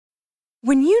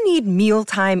When you need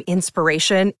mealtime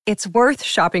inspiration, it's worth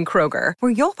shopping Kroger,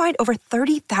 where you'll find over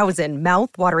 30,000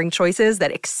 mouth-watering choices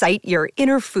that excite your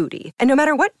inner foodie. And no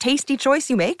matter what tasty choice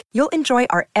you make, you'll enjoy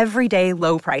our everyday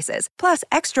low prices, plus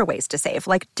extra ways to save,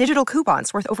 like digital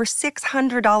coupons worth over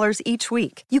 $600 each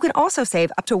week. You can also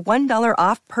save up to $1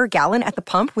 off per gallon at the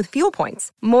pump with fuel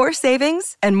points. More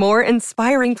savings and more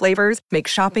inspiring flavors make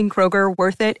shopping Kroger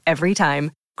worth it every time.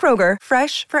 Kroger,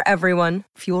 fresh for everyone.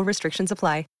 Fuel restrictions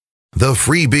apply. The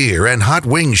Free Beer and Hot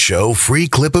Wings Show free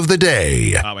clip of the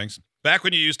day. Hot Wings. Back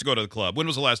when you used to go to the club. When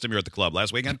was the last time you were at the club?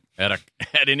 Last weekend? At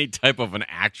any type of an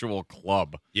actual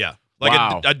club. Yeah. Like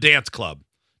Wow. a dance club.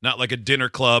 Not like a dinner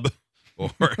club or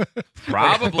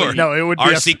Probably. or No, it would be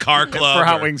RC car club. For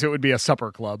Hot or Wings, it would be a supper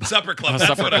club. Supper club. A That's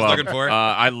supper what I was club. looking for.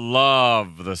 I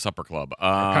love the supper club.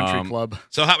 Country club.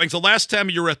 So, Hot Wings, the last time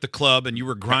you were at the club and you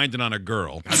were grinding on a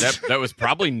girl. That was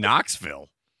probably Knoxville.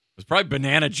 It was probably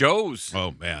Banana Joe's.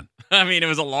 Oh, man. I mean, it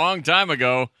was a long time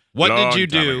ago. What Long did you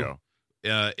time do ago.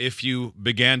 if you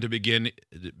began to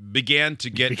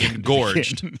get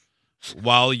engorged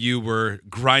while you were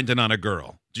grinding on a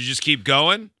girl? Did you just keep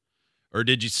going? Or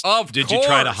did you try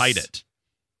to course. hide it?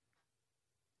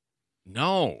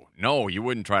 No, you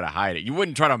wouldn't try to hide it. You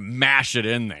wouldn't try to mash it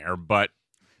in there, but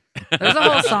There's a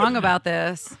whole song about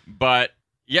this.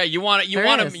 yeah, you want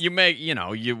There to is.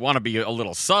 you want to be a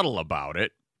little subtle about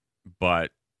it,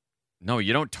 but no,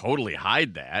 you don't totally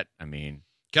hide that. I mean,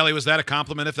 Kelly, was that a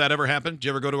compliment if that ever happened? Did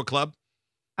you ever go to a club?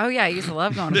 Oh, yeah, I used to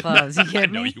love going to clubs. You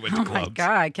kidding know me? you went to Oh, my clubs.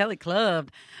 God, Kelly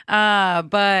clubbed.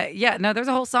 But, yeah, no, there's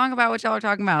a whole song about what y'all are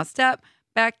talking about. Step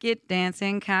back, get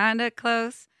dancing kind of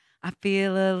close. I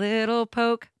feel a little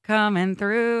poke coming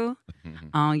through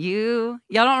on you.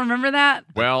 Y'all don't remember that?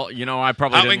 well, I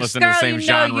probably Hot didn't Wings- listen to the same you know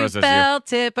genres you as you.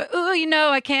 felt it, but ooh,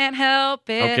 I can't help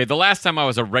it. Okay, the last time I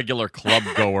was a regular club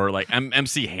goer, like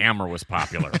MC Hammer was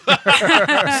popular.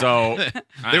 So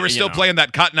They were still playing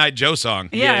that Cotton Eye Joe song.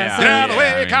 Yeah, so- Get out of the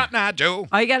way, I mean- Cotton Eye Joe.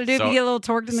 All you got to do if So- you get a little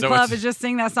torqued in the so club it's- is just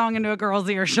sing that song into a girl's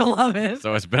ear. She'll love it.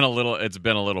 So it's been a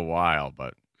little while,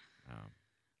 but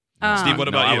Steve, what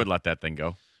about I you? would let that thing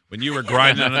go. When you were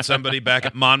grinding on somebody back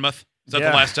at Monmouth? Is that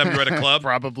Yeah. the last time you were at a club?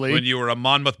 Probably. When you were a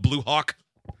Monmouth Blue Hawk?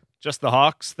 Just the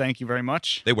Hawks. Thank you very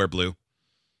much. They wear blue.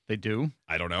 They do.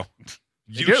 I don't know.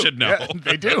 They You do. should know. Yeah,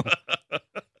 they do.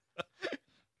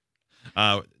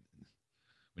 When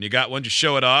you got one, just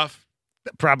show it off.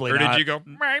 Probably Or not. did you go,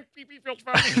 my pee-pee feels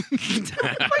funny? Oh,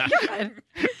 my God.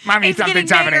 Mommy, It's getting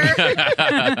something's happening.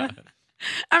 bigger.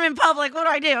 I'm in public. What do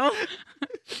I do?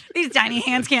 These tiny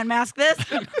hands can't mask this.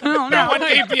 Oh, No one no.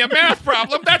 gave me a math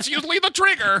problem. That's usually the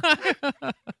trigger.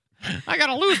 I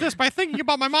gotta lose this by thinking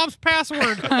about my mom's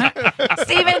password.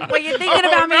 Steven, were you thinking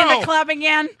about me in no. the club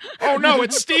again? Oh, no,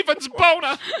 it's Steven's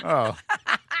Bona. Oh.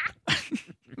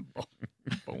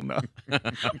 Bona.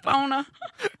 Bona.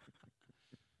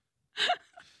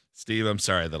 Steve, I'm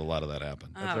sorry that a lot of that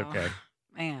happened. That's Oh, okay.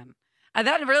 Man.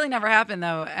 That really never happened,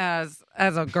 though, as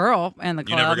a girl in the You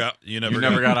club. never You never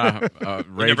got a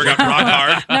you never got rock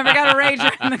hard. Never got a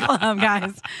rager in the club,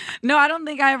 guys. No, I don't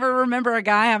think I ever remember a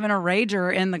guy having a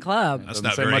rager in the club. That's Doesn't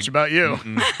not say very much about you.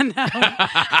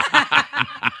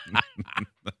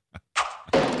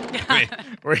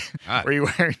 Were you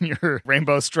wearing your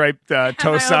rainbow striped toe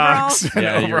my socks? overalls. and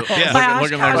Yeah, you're overalls? Yeah.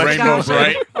 looking like Gosh, Rainbow gosh.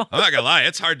 Bright. I'm not gonna lie,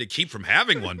 it's hard to keep from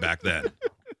having one back then.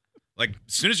 Like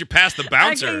as soon as you pass the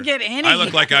bouncer, I can get any. I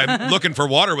look like I'm looking for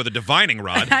water with a divining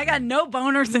rod. I got no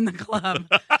boners in the club.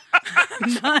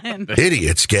 None.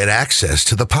 Idiots get access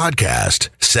to the podcast,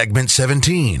 segment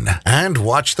 17, and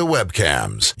watch the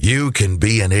webcams. You can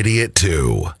be an idiot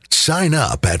too. Sign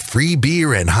up at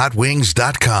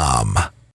freebeerandhotwings.com.